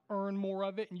cannot earn more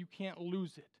of it, and you can't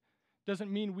lose it. Doesn't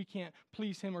mean we can't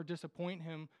please him or disappoint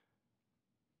him,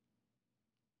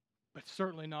 but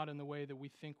certainly not in the way that we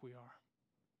think we are.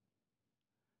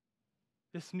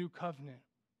 This new covenant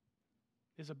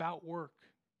is about work,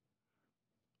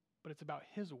 but it's about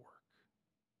his work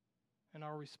and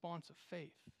our response of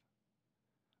faith.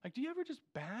 Like, do you ever just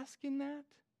bask in that?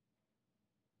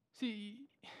 See,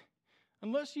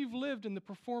 unless you've lived in the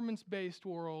performance-based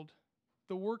world,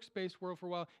 the works-based world for a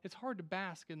while, it's hard to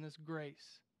bask in this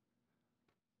grace.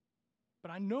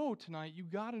 But I know tonight you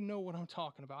got to know what I'm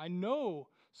talking about. I know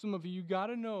some of you got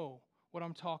to know what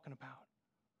I'm talking about.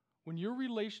 When your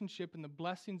relationship and the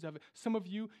blessings of it, some of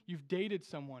you, you've dated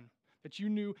someone that you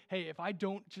knew, hey, if I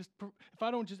don't just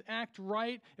act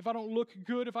right, if I don't look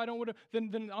good, if I don't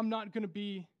then I'm not going to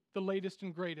be the latest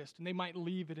and greatest, and they might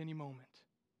leave at any moment.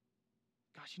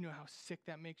 Gosh, you know how sick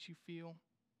that makes you feel?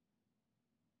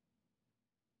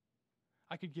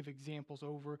 I could give examples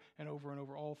over and over and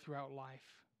over all throughout life.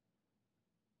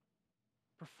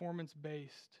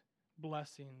 Performance-based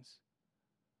blessings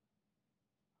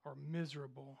are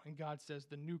miserable. And God says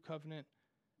the new covenant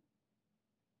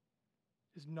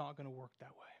is not going to work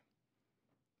that way.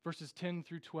 Verses 10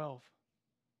 through 12.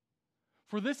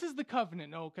 For this is the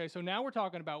covenant. Okay, so now we're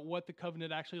talking about what the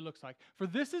covenant actually looks like. For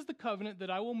this is the covenant that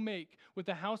I will make with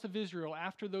the house of Israel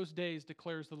after those days,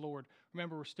 declares the Lord.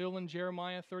 Remember, we're still in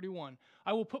Jeremiah 31.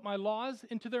 I will put my laws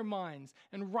into their minds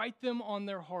and write them on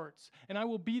their hearts. And I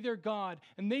will be their God,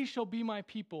 and they shall be my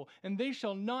people. And they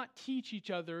shall not teach each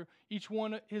other, each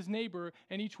one his neighbor,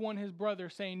 and each one his brother,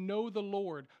 saying, know the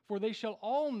Lord. For they shall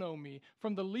all know me,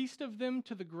 from the least of them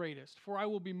to the greatest. For I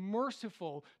will be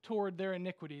merciful toward their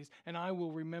iniquities, and I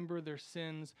will remember their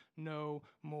sins no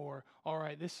more. All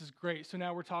right, this is great. So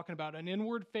now we're talking about an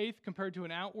inward faith compared to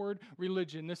an outward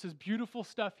religion. This is beautiful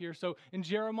stuff here. So in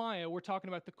Jeremiah, we're talking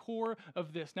about the core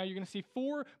of this. Now you're going to see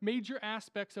 4 major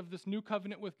aspects of this new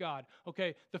covenant with God.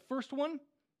 Okay, the first one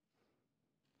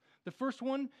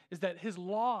is that his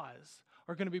laws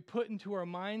are going to be put into our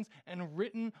minds and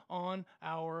written on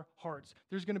our hearts.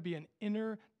 There's going to be an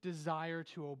inner desire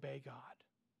to obey God.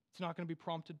 It's not going to be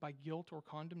prompted by guilt or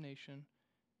condemnation.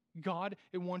 God,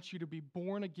 it wants you to be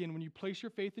born again. When you place your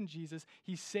faith in Jesus,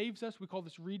 he saves us. We call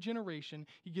this regeneration.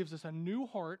 He gives us a new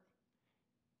heart.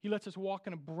 He lets us walk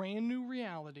in a brand new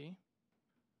reality,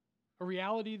 a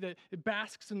reality that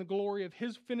basks in the glory of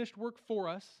his finished work for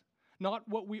us, not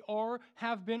what we are,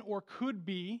 have been, or could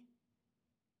be,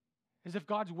 as if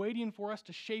God's waiting for us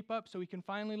to shape up so he can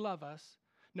finally love us.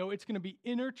 No, it's going to be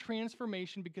inner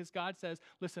transformation because God says,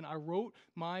 listen, I wrote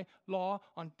my law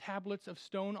on tablets of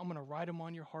stone. I'm going to write them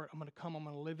on your heart. I'm going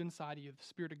to live inside of you. The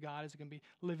Spirit of God is going to be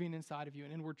living inside of you,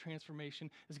 and inward transformation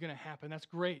is going to happen. That's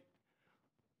great.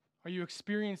 Are you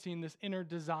experiencing this inner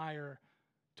desire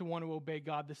to want to obey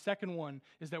God? The second one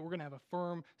is that we're going to have a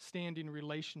firm standing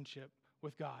relationship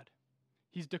with God.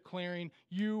 He's declaring,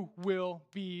 you will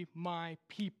be my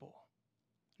people.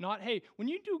 Not, hey, when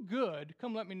you do good,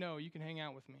 come let me know. You can hang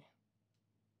out with me.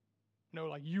 No,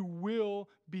 like, you will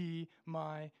be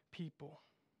my people.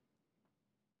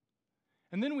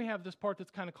 And then we have this part that's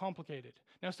kind of complicated.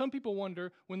 Now, some people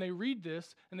wonder when they read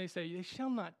this and they say, they shall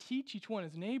not teach each one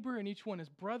his neighbor and each one his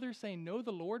brother, saying, know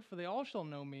the Lord, for they all shall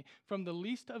know me, from the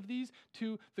least of these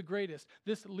to the greatest.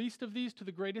 This least of these to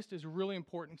the greatest is really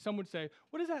important. Some would say,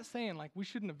 what is that saying? Like, we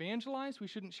shouldn't evangelize, we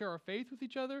shouldn't share our faith with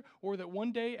each other, or that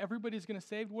one day everybody's going to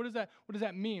save? What does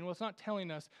that mean? Well, it's not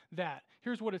telling us that.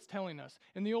 Here's what it's telling us.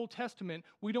 In the Old Testament,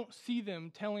 we don't see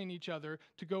them telling each other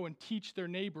to go and teach their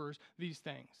neighbors these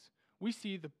things. We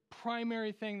see the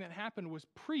primary thing that happened was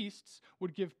priests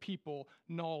would give people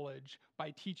knowledge by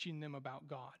teaching them about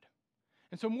God.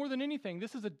 And so more than anything,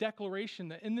 this is a declaration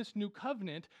that in this new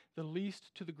covenant, the least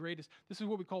to the greatest, this is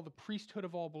what we call the priesthood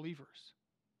of all believers.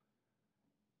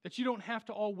 That you don't have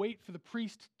to all wait for the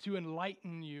priest to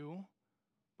enlighten you,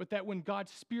 but that when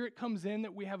God's Spirit comes in,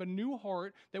 that we have a new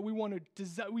heart, that we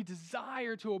we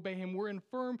desire to obey Him. We're in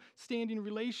firm standing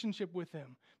relationship with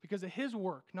Him because of His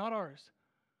work, not ours.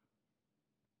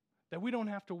 That we don't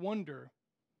have to wonder,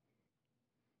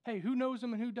 hey, who knows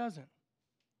Him and who doesn't?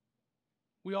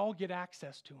 We all get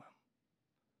access to Him.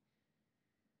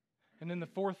 And then the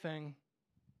fourth thing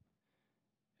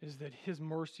is that His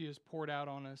mercy is poured out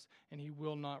on us and He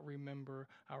will not remember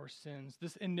our sins.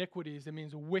 This iniquities, it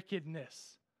means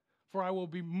wickedness. For I will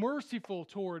be merciful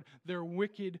toward their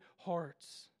wicked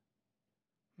hearts.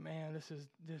 Man, this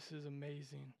is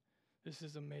amazing. This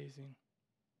is amazing.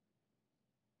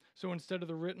 So instead of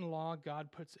the written law,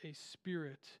 God puts a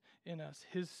spirit in us,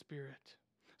 His Spirit.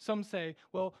 Some say,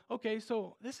 well, okay,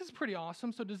 so this is pretty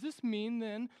awesome. So does this mean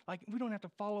then, like, we don't have to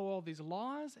follow all these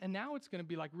laws, and now it's going to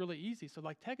be like really easy? So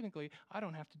like technically, I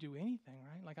don't have to do anything,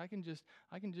 right? Like I can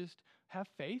just have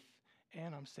faith,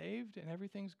 and I'm saved, and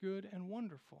everything's good and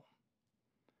wonderful.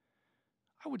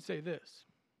 I would say this: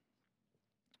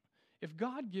 if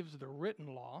God gives the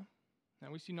written law, now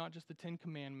we see not just the 10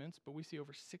 Commandments, but we see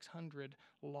over 600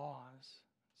 laws,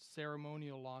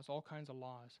 ceremonial laws, all kinds of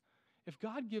laws. If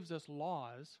God gives us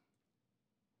laws,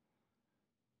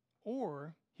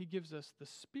 or He gives us the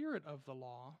spirit of the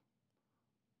law,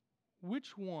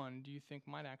 which one do you think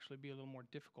might actually be a little more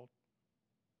difficult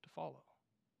to follow?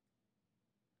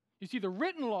 You see, the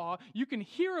written law, you can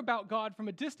hear about God from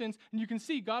a distance, and you can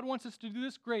see God wants us to do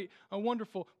this, great,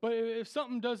 wonderful. But if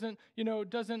something doesn't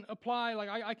apply, like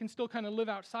I can still kind of live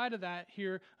outside of that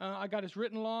here. I got His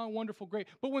written law, wonderful, great.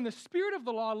 But when the spirit of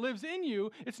the law lives in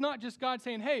you, it's not just God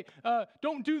saying, hey,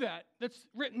 don't do that. That's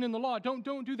written in the law. Don't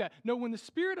do that. No, when the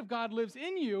Spirit of God lives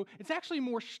in you, it's actually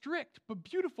more strict, but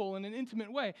beautiful in an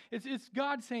intimate way. It's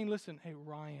God saying, listen, hey,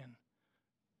 Ryan,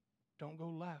 don't go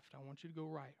left. I want you to go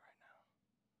right.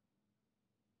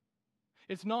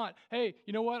 It's not, hey,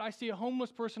 you know what? I see a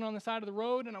homeless person on the side of the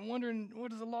road, and I'm wondering, what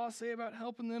does the law say about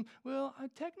helping them? Well,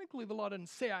 technically, the law doesn't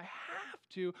say I have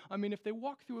to. I mean, if they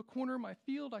walk through a corner of my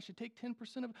field, I should take 10%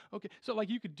 of it. Okay, so like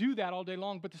you could do that all day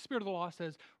long, but the Spirit of the law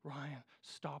says, Ryan,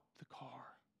 stop the car.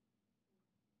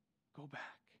 Go back.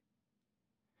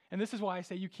 And this is why I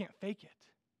say you can't fake it.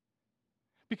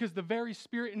 Because the very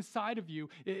Spirit inside of you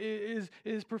is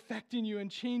perfecting you and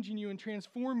changing you and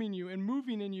transforming you and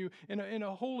moving in you in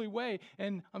a holy way.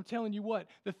 And I'm telling you what,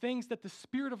 the things that the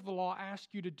Spirit of the law asks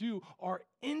you to do are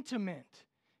intimate.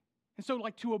 And so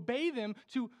like to obey them,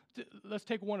 let's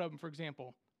take one of them, for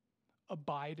example.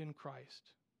 Abide in Christ.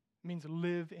 It means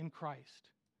live in Christ.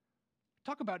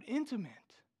 Talk about intimate.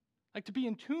 Like to be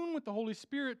in tune with the Holy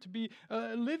Spirit, to be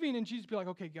living in Jesus, be like,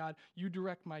 okay, God, you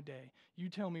direct my day. You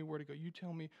tell me where to go. You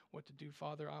tell me what to do,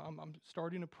 Father. I'm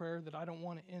starting a prayer that I don't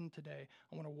want to end today.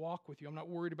 I want to walk with you. I'm not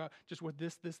worried about just what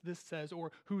this says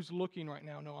or who's looking right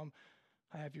now. No,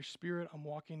 I have your Spirit. I'm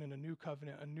walking in a new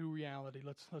covenant, a new reality.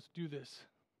 Let's do this.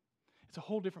 It's a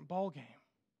whole different ballgame.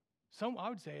 I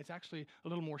would say it's actually a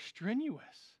little more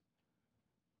strenuous.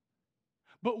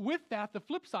 But with that, the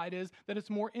flip side is that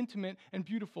it's more intimate and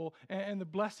beautiful, and the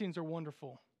blessings are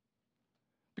wonderful.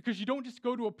 Because you don't just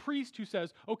go to a priest who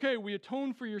says, okay, we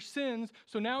atone for your sins,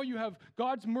 so now you have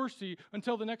God's mercy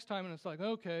until the next time. And it's like,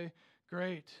 okay,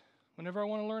 great. Whenever I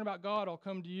want to learn about God, I'll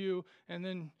come to you. And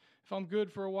then if I'm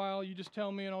good for a while, you just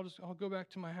tell me, and I'll go back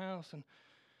to my house. And,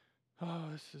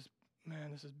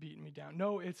 man, this is beating me down.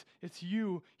 No, it's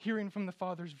you hearing from the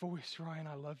Father's voice, Ryan,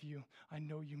 I love you. I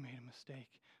know you made a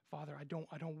mistake. Father, I don't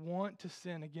want to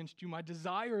sin against you. My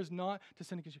desire is not to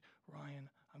sin against you. Ryan,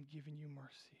 I'm giving you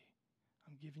mercy.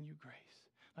 I'm giving you grace.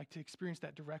 Like, to experience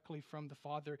that directly from the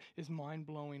Father is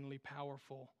mind-blowingly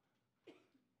powerful.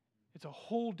 It's a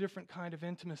whole different kind of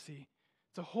intimacy.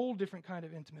 It's a whole different kind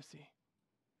of intimacy.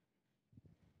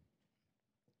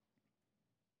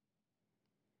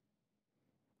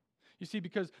 You see,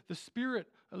 because the Spirit,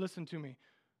 listen to me,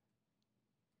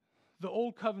 the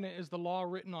old covenant is the law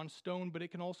written on stone, but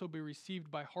it can also be received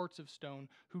by hearts of stone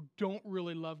who don't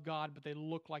really love God, but they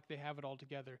look like they have it all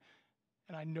together.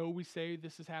 And I know we say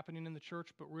this is happening in the church,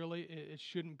 but really it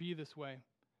shouldn't be this way.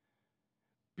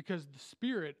 Because the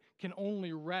Spirit can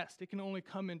only rest. It can only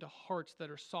come into hearts that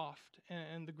are soft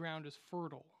and the ground is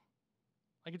fertile.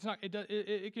 Like, it's not,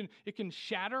 it can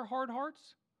shatter hard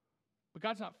hearts, but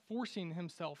God's not forcing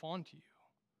himself onto you.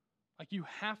 Like, you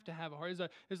have to have a heart.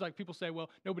 It's like people say, well,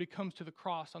 nobody comes to the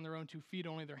cross on their own 2 feet,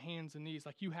 only their hands and knees.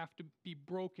 Like, you have to be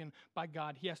broken by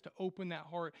God. He has to open that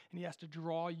heart, and he has to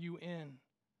draw you in.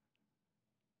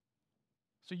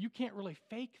 So you can't really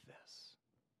fake this.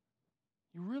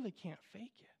 You really can't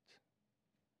fake it.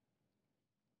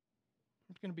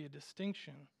 There's going to be a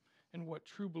distinction in what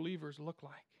true believers look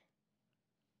like.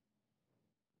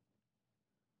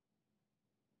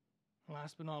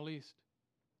 Last but not least,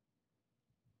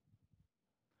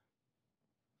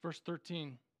 verse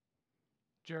 13,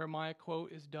 Jeremiah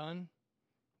quote is done.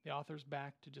 The author's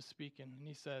back to just speaking. And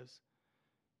he says,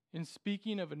 in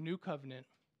speaking of a new covenant,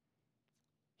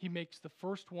 he makes the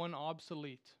first one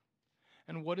obsolete.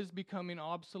 And what is becoming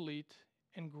obsolete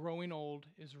and growing old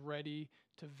is ready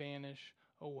to vanish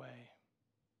away.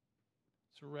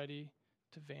 It's ready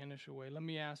to vanish away. Let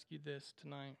me ask you this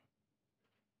tonight.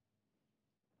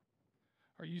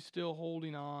 Are you still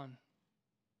holding on?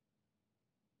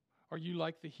 Are you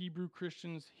like the Hebrew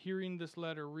Christians hearing this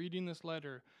letter, reading this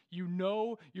letter? You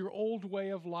know your old way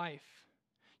of life.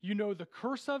 You know the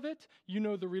curse of it. You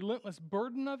know the relentless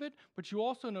burden of it. But you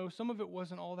also know some of it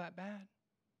wasn't all that bad.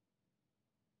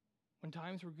 When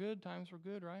times were good,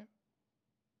 right?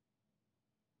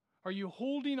 Are you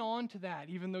holding on to that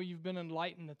even though you've been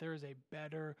enlightened that there is a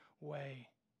better way?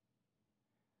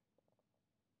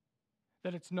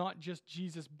 That it's not just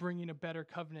Jesus bringing a better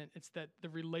covenant, it's that the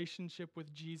relationship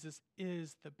with Jesus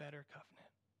is the better covenant.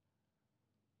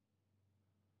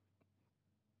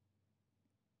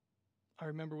 I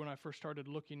remember when I first started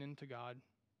looking into God.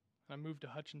 I moved to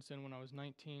Hutchinson when I was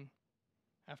 19.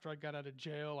 After I got out of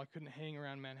jail, I couldn't hang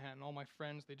around Manhattan. All my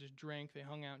friends, they just drank, they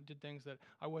hung out, and did things that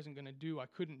I wasn't going to do, I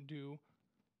couldn't do.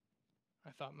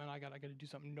 I thought, man, I got to do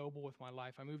something noble with my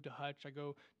life. I moved to Hutch. I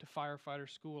go to firefighter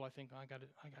school. I think I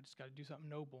just got to do something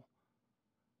noble.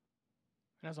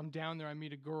 And as I'm down there, I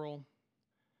meet a girl.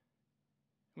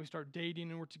 And we start dating,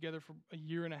 and we're together for a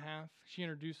year and a half. She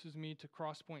introduces me to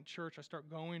Cross Point Church. I start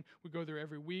going. We go there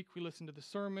every week. We listen to the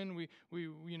sermon. We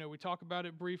talk about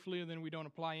it briefly, and then we don't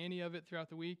apply any of it throughout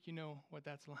the week. You know what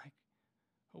that's like.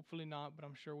 Hopefully not, but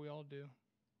I'm sure we all do.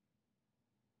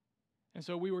 And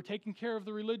so we were taking care of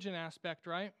the religion aspect,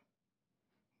 right?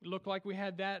 It looked like we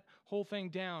had that whole thing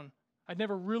down. I'd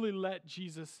never really let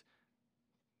Jesus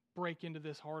break into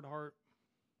this hard heart.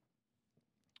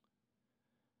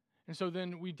 And so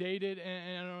then we dated,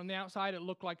 and on the outside it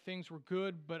looked like things were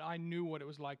good, but I knew what it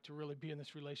was like to really be in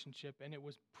this relationship, and it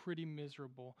was pretty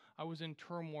miserable. I was in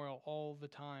turmoil all the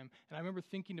time. And I remember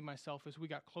thinking to myself as we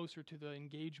got closer to the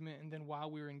engagement, and then while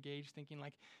we were engaged, thinking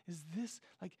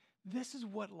this is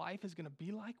what life is going to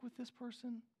be like with this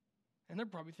person? And they're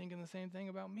probably thinking the same thing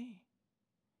about me.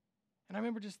 And I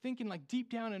remember just thinking, like,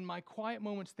 deep down in my quiet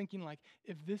moments, thinking, like,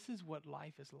 if this is what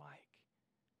life is like.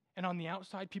 And on the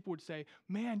outside, people would say,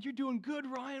 man, you're doing good,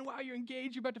 Ryan. Wow, you're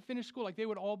engaged. You're about to finish school. Like, they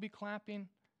would all be clapping.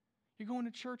 You're going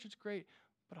to church. It's great.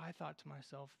 But I thought to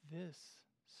myself, this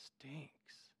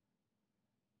stinks.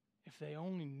 If they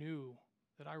only knew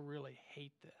that I really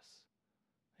hate this,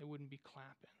 they wouldn't be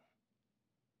clapping.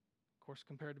 Of course,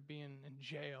 compared to being in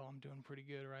jail, I'm doing pretty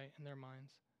good, right, in their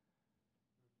minds.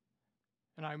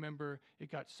 And I remember it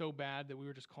got so bad that we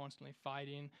were just constantly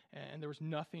fighting, and there was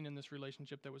nothing in this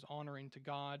relationship that was honoring to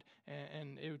God,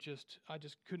 and I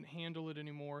just couldn't handle it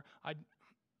anymore.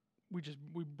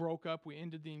 We broke up. We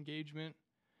ended the engagement.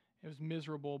 It was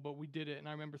miserable, but we did it. And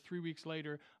I remember 3 weeks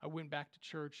later, I went back to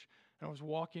church, and I was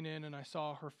walking in, and I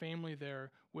saw her family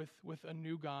there with a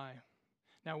new guy.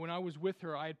 Now, when I was with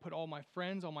her, I had put all my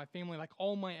friends, all my family, like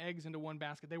all my eggs into one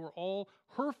basket. They were all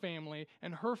her family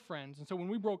and her friends. And so when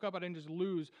we broke up, I didn't just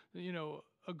lose,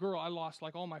 a girl. I lost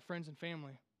like all my friends and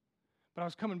family. But I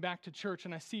was coming back to church,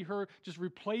 and I see her just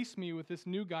replace me with this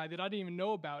new guy that I didn't even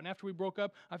know about. And after we broke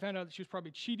up, I found out that she was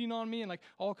probably cheating on me, and like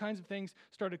all kinds of things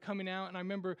started coming out. And I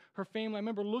remember her family, I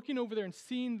remember looking over there and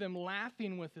seeing them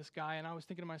laughing with this guy. And I was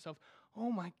thinking to myself, oh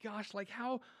my gosh, like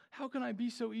how can I be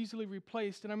so easily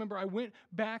replaced? And I remember I went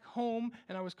back home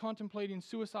and I was contemplating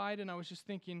suicide, and I was just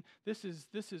thinking, this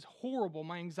is horrible.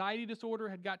 My anxiety disorder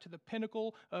had got to the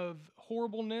pinnacle of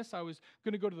horribleness. I was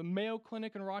going to go to the Mayo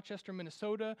Clinic in Rochester,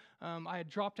 Minnesota. I had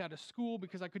dropped out of school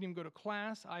because I couldn't even go to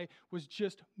class. I was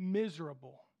just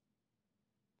miserable.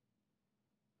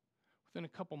 Within a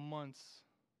couple months,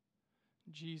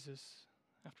 Jesus,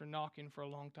 after knocking for a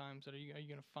long time, said, are you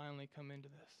going to finally come into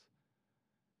this?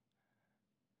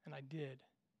 And I did.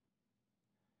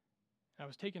 And I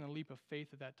was taking a leap of faith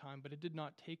at that time, but it did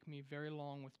not take me very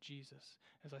long with Jesus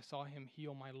as I saw him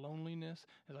heal my loneliness,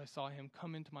 as I saw him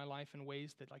come into my life in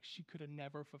ways that like she could have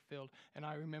never fulfilled. And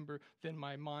I remember then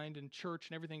my mind and church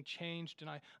and everything changed, and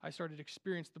I started to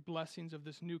experience the blessings of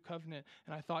this new covenant.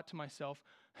 And I thought to myself,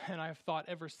 and I've thought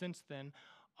ever since then,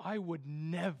 I would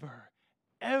never,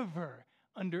 ever,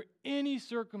 under any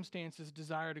circumstances,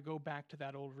 desire to go back to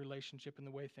that old relationship and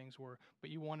the way things were. But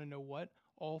you want to know what?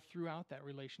 All throughout that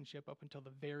relationship, up until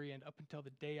the very end, up until the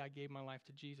day I gave my life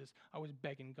to Jesus, I was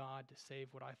begging God to save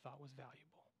what I thought was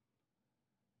valuable.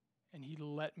 And he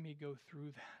let me go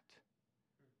through that.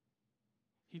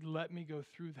 He let me go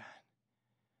through that.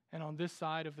 And on this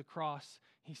side of the cross,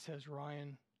 he says,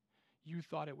 Ryan, you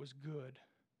thought it was good,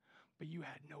 but you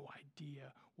had no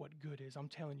idea what good is. I'm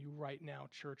telling you right now,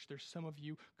 church, there's some of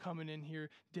you coming in here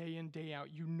day in, day out.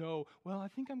 You know, well, I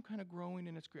think I'm kind of growing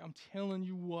and it's great. I'm telling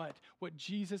you what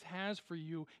Jesus has for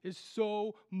you is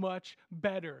so much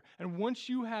better. And once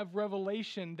you have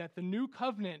revelation that the new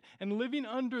covenant and living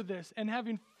under this and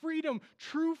having freedom,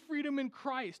 true freedom in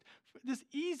Christ, this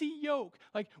easy yoke,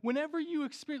 like whenever you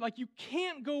experience, like you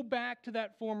can't go back to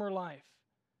that former life.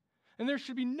 And there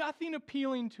should be nothing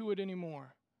appealing to it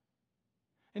anymore.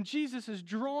 And Jesus is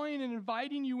drawing and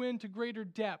inviting you into greater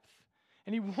depth.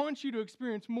 And he wants you to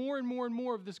experience more and more and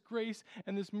more of this grace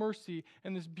and this mercy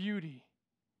and this beauty.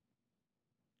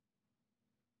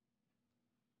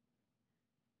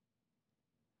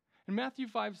 In Matthew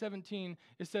 5:17,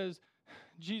 it says,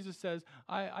 Jesus says,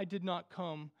 I did not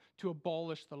come to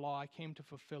abolish the law, I came to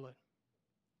fulfill it.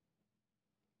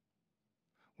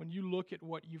 When you look at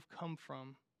what you've come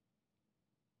from,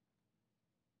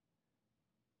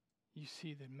 you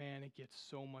see that, man, it gets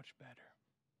so much better.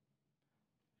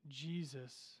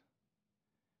 Jesus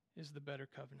is the better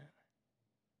covenant.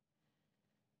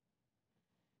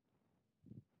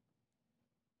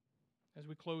 As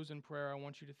we close in prayer, I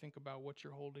want you to think about what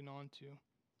you're holding on to.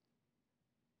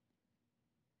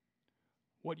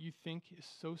 What you think is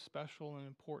so special and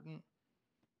important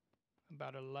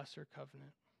about a lesser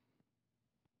covenant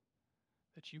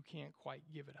that you can't quite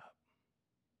give it up.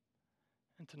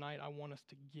 And tonight, I want us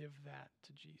to give that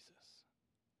to Jesus.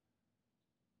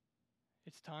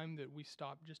 It's time that we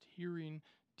stop just hearing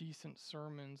decent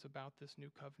sermons about this new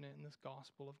covenant and this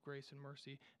gospel of grace and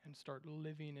mercy and start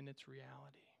living in its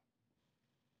reality.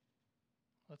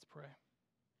 Let's pray.